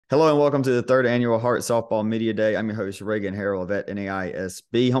Hello and welcome to the third annual Heart Softball Media Day. I'm your host, Reagan Harrell at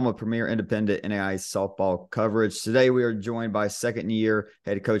NAISB, home of premier independent NAI softball coverage. Today we are joined by second year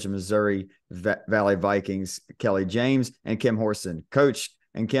head coach of Missouri Valley Vikings, Kelly James, and Kim Horson. Coach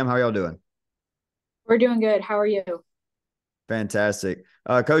and Kim, how are y'all doing? We're doing good. How are you? Fantastic.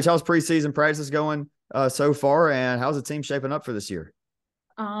 Coach, how's preseason practice going so far, and how's the team shaping up for this year?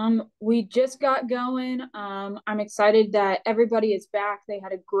 We just got going. I'm excited that everybody is back. They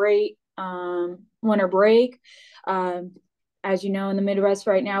had a great winter break. Um, as you know, in the Midwest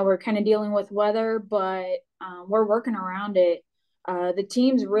right now, we're kind of dealing with weather, but we're working around it. The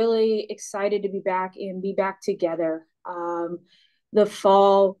team's really excited to be back and be back together. The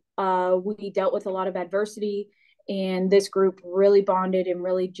fall, we dealt with a lot of adversity, and this group really bonded and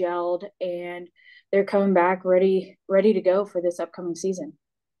really gelled, and they're coming back ready to go for this upcoming season.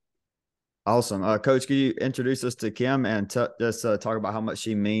 Awesome. Coach, can you introduce us to Kim and just talk about how much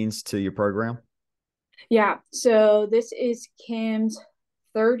she means to your program? Yeah, so this is Kim's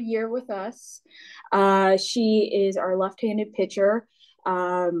third year with us. She is our left-handed pitcher.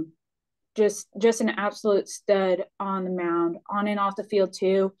 Um, just an absolute stud on the mound, on and off the field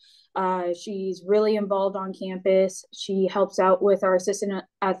too. She's really involved on campus. She helps out with our assistant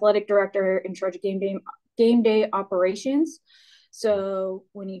athletic director in charge of game day operations. So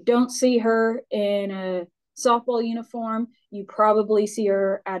when you don't see her in a softball uniform, you probably see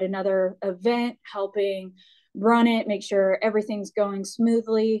her at another event helping run it, make sure everything's going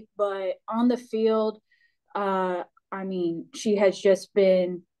smoothly. But on the field, I mean, she has just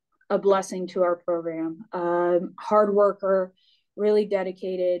been a blessing to our program. Hard worker, really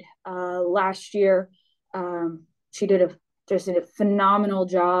dedicated. Last year, she just did a phenomenal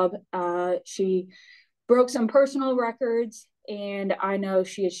job. She broke some personal records, and I know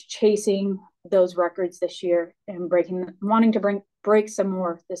she is chasing those records this year and wanting to break some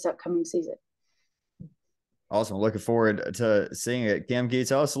more this upcoming season. Awesome. Looking forward to seeing it. Kim, can you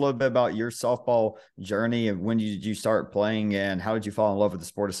tell us a little bit about your softball journey and when did you start playing and how did you fall in love with the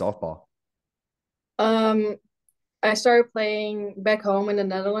sport of softball? Um, I started playing back home in the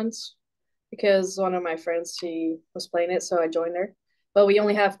Netherlands because one of my friends she was playing it, so I joined her. But we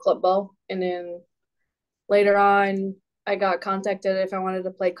only have club ball, and then later on, I got contacted if I wanted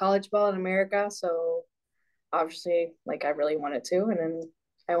to play college ball in America. So obviously, like I really wanted to, and then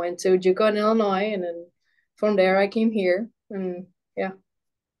I went to JUCO in Illinois, and then from there I came here, and yeah,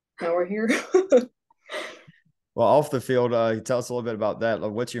 now we're here. Well, off the field, tell us a little bit about that.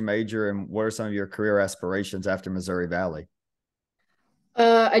 Like, what's your major and what are some of your career aspirations after Missouri Valley?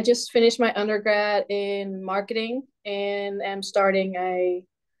 I just finished my undergrad in marketing, and I'm starting a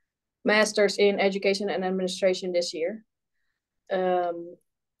master's in education and administration this year. Um,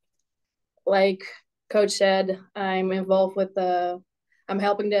 like Coach said, I'm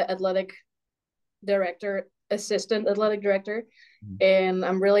helping the athletic director, assistant athletic director, and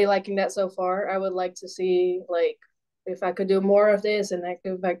I'm really liking that so far. I would like to see like if I could do more of this, and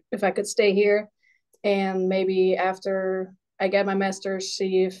if I could stay here, and maybe after I get my master's,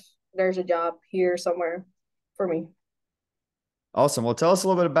 see if there's a job here somewhere for me. Awesome. Well, tell us a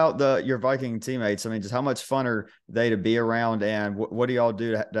little bit about your Viking teammates. I mean, just how much fun are they to be around, and what do y'all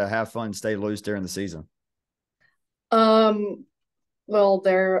do to have fun, stay loose during the season? Um, well,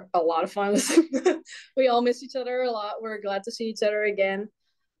 they're a lot of fun. We all miss each other a lot. We're glad to see each other again.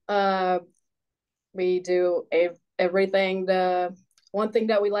 Uh, we do everything. The one thing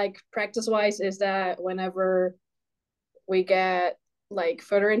that we like practice wise is that whenever we get like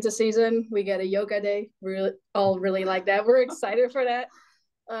further into season, we get a yoga day. We really all really like that. We're excited for that.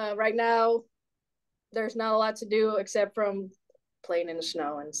 Right now, there's not a lot to do except from playing in the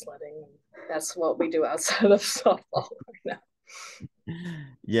snow and sledding. That's what we do outside of softball right now.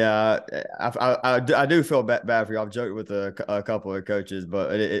 Yeah, I do feel bad for you. I've joked with a couple of coaches,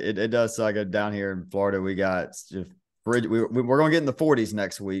 but it does suck. Down here in Florida, we got just we're going to get in the 40s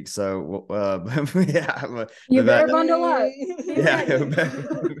next week. So, yeah, You better that, bundle up. Be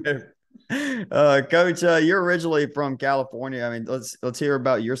ready. yeah. Coach, you're originally from California. I mean, let's hear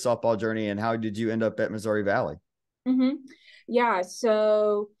about your softball journey and how did you end up at Missouri Valley? Mm-hmm. Yeah,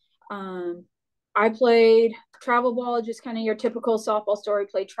 so um, I played travel ball, just kind of your typical softball story.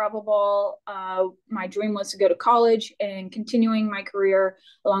 Played travel ball. My dream was to go to college and continuing my career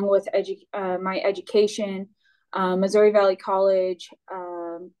along with my education. Missouri Valley College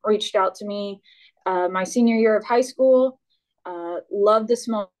reached out to me my senior year of high school. Loved the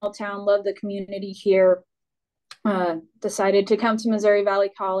small town, loved the community here. Decided to come to Missouri Valley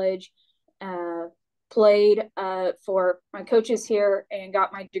College. Uh, Played for my coaches here and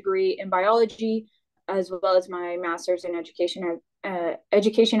got my degree in biology as well as my master's in education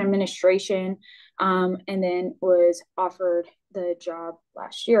education administration, and then was offered the job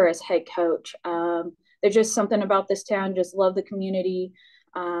last year as head coach. There's just something about this town, just love the community,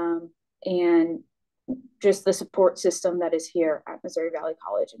 and just the support system that is here at Missouri Valley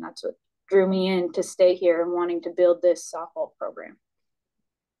College. And that's what drew me in to stay here and wanting to build this softball program.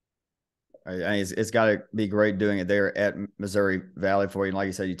 It's got to be great doing it there at Missouri Valley for you. And like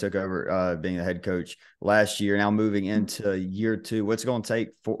you said, you took over being the head coach last year. Now moving into year 2, what's it going to take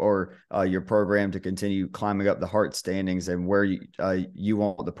for your program to continue climbing up the Hart standings, and where you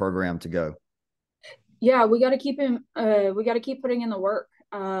want the program to go? Yeah, we got to keep putting in the work.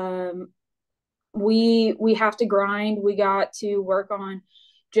 We have to grind. We got to work on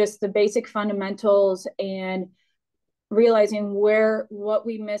just the basic fundamentals and realizing what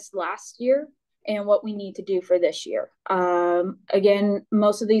we missed last year and what we need to do for this year. Again,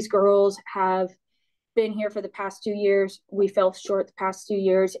 most of these girls have been here for the past 2 years. We fell short the past 2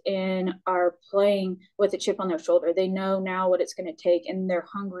 years and are playing with a chip on their shoulder. They know now what it's going to take, and they're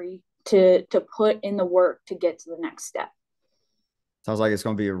hungry to put in the work to get to the next step. Sounds like it's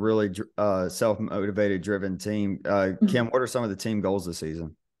going to be a really self-motivated, driven team. Kim, what are some of the team goals this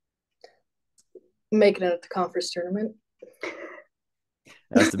season? Making it at the conference tournament.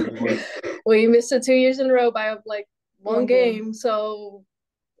 That's the big one. We missed it 2 years in a row by like one game, so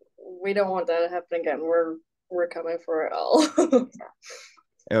we don't want that to happen again. We're coming for it all.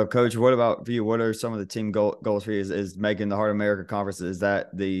 Coach, what about for you? What are some of the team goals for you? Is making the Heart America Conference? That's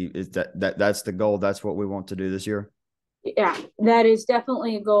the goal? That's what we want to do this year? Yeah, that is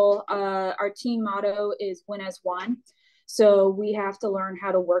definitely a goal. Our team motto is win as one. So we have to learn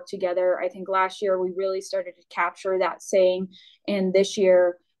how to work together. I think last year we really started to capture that saying, and this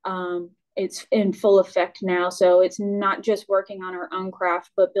year it's in full effect now. So it's not just working on our own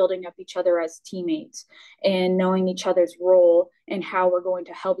craft, but building up each other as teammates and knowing each other's role and how we're going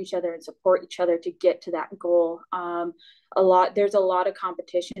to help each other and support each other to get to that goal. There's a lot of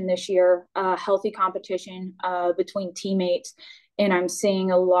competition this year, healthy competition between teammates. And I'm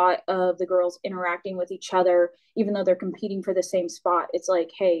seeing a lot of the girls interacting with each other, even though they're competing for the same spot. It's like,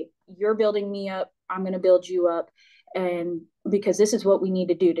 hey, you're building me up, I'm going to build you up. And because this is what we need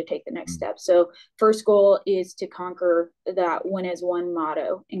to do to take the next step. So first goal is to conquer that win as one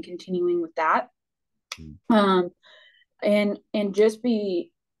motto and continuing with that. And just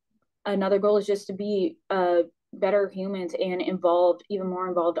be, another goal is just to be better humans and even more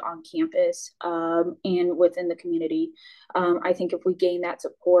involved on campus and within the community. I think if we gain that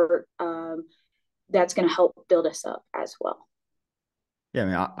support, that's going to help build us up as well.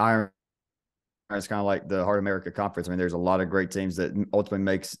 Yeah, I mean, it's kind of like the Heart America Conference. I mean, there's a lot of great teams that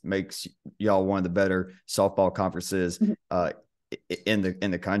ultimately makes y'all one of the better softball conferences in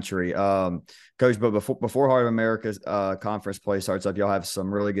the country. Coach, but before Heart of America's conference play starts up, y'all have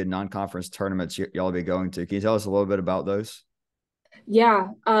some really good non-conference tournaments y'all will be going to. Can you tell us a little bit about those? Yeah,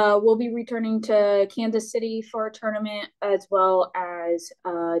 we'll be returning to Kansas City for a tournament, as well as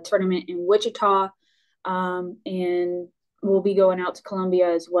a tournament in Wichita, and we'll be going out to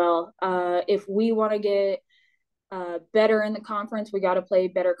Columbia as well. If we want to get better in the conference, we got to play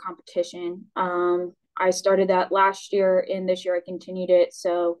better competition. I started that last year, and this year I continued it.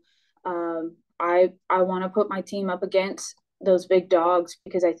 So I want to put my team up against those big dogs,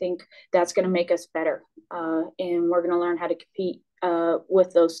 because I think that's going to make us better. And we're going to learn how to compete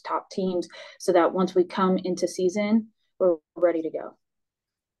with those top teams, so that once we come into season, we're ready to go.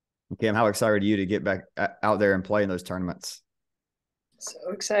 Kim, how excited are you to get back out there and play in those tournaments?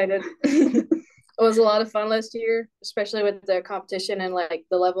 So excited. It was a lot of fun last year, especially with the competition and like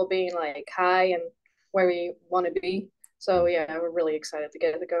the level being like high and where we want to be. So yeah, we're really excited to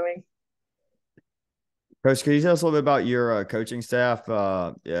get it going. Coach, can you tell us a little bit about your coaching staff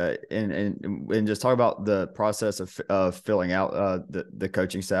and just talk about the process of filling out the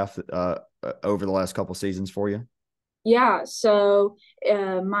coaching staff over the last couple seasons for you? Yeah, so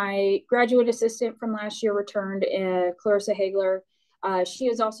my graduate assistant from last year returned, Clarissa Hagler. She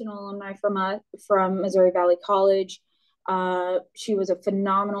is also an alumni from Missouri Valley College. She was a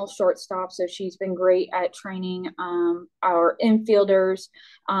phenomenal shortstop, so she's been great at training our infielders.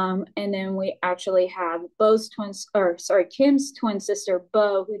 And then we actually have Kim's twin sister,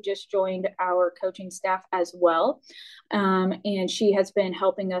 Bo, who just joined our coaching staff as well. And she has been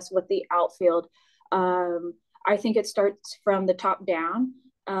helping us with the outfield. I think it starts from the top down.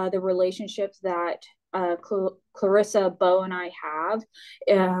 The relationships that Clarissa, Bo, and I have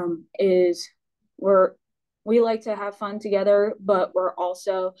is we're we like to have fun together, but we're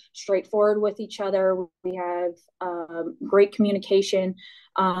also straightforward with each other. We have great communication,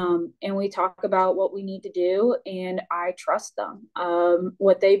 and we talk about what we need to do, and I trust them.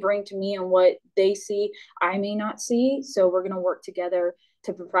 What they bring to me and what they see, I may not see. So we're going to work together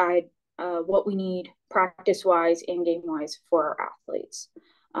to provide what we need practice wise and game wise for our athletes.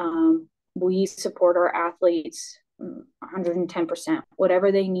 We support our athletes 110%.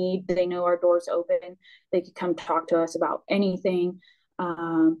 Whatever they need, they know our doors open. They could come talk to us about anything.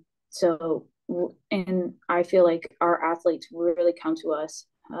 So, and I feel like our athletes really come to us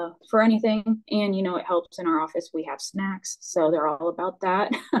for anything. And, you know, it helps in our office. We have snacks, so they're all about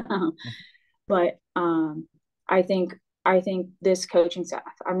that. But I think this coaching staff,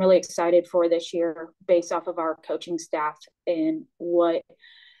 I'm really excited for this year based off of our coaching staff and what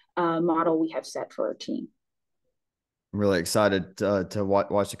model we have set for our team. I'm really excited to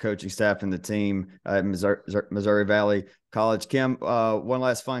watch the coaching staff and the team at Missouri Valley College. Kim, one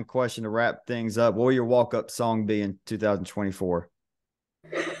last fun question to wrap things up. What will your walk-up song be in 2024?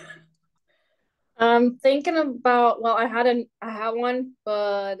 I'm thinking about, well, I had one,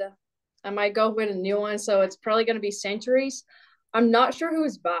 but I might go with a new one. So it's probably going to be Centuries. I'm not sure who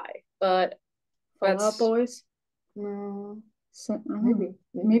it's by, but Fall Out Boys. No,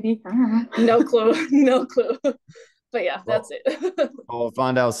 maybe. No clue. No clue. But yeah, that's it. We'll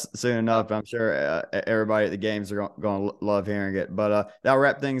find out soon enough. I'm sure everybody at the games are going to love hearing it. But that'll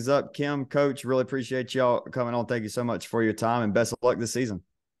wrap things up. Kim, Coach, really appreciate y'all coming on. Thank you so much for your time and best of luck this season.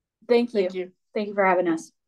 Thank you. Thank you for having us.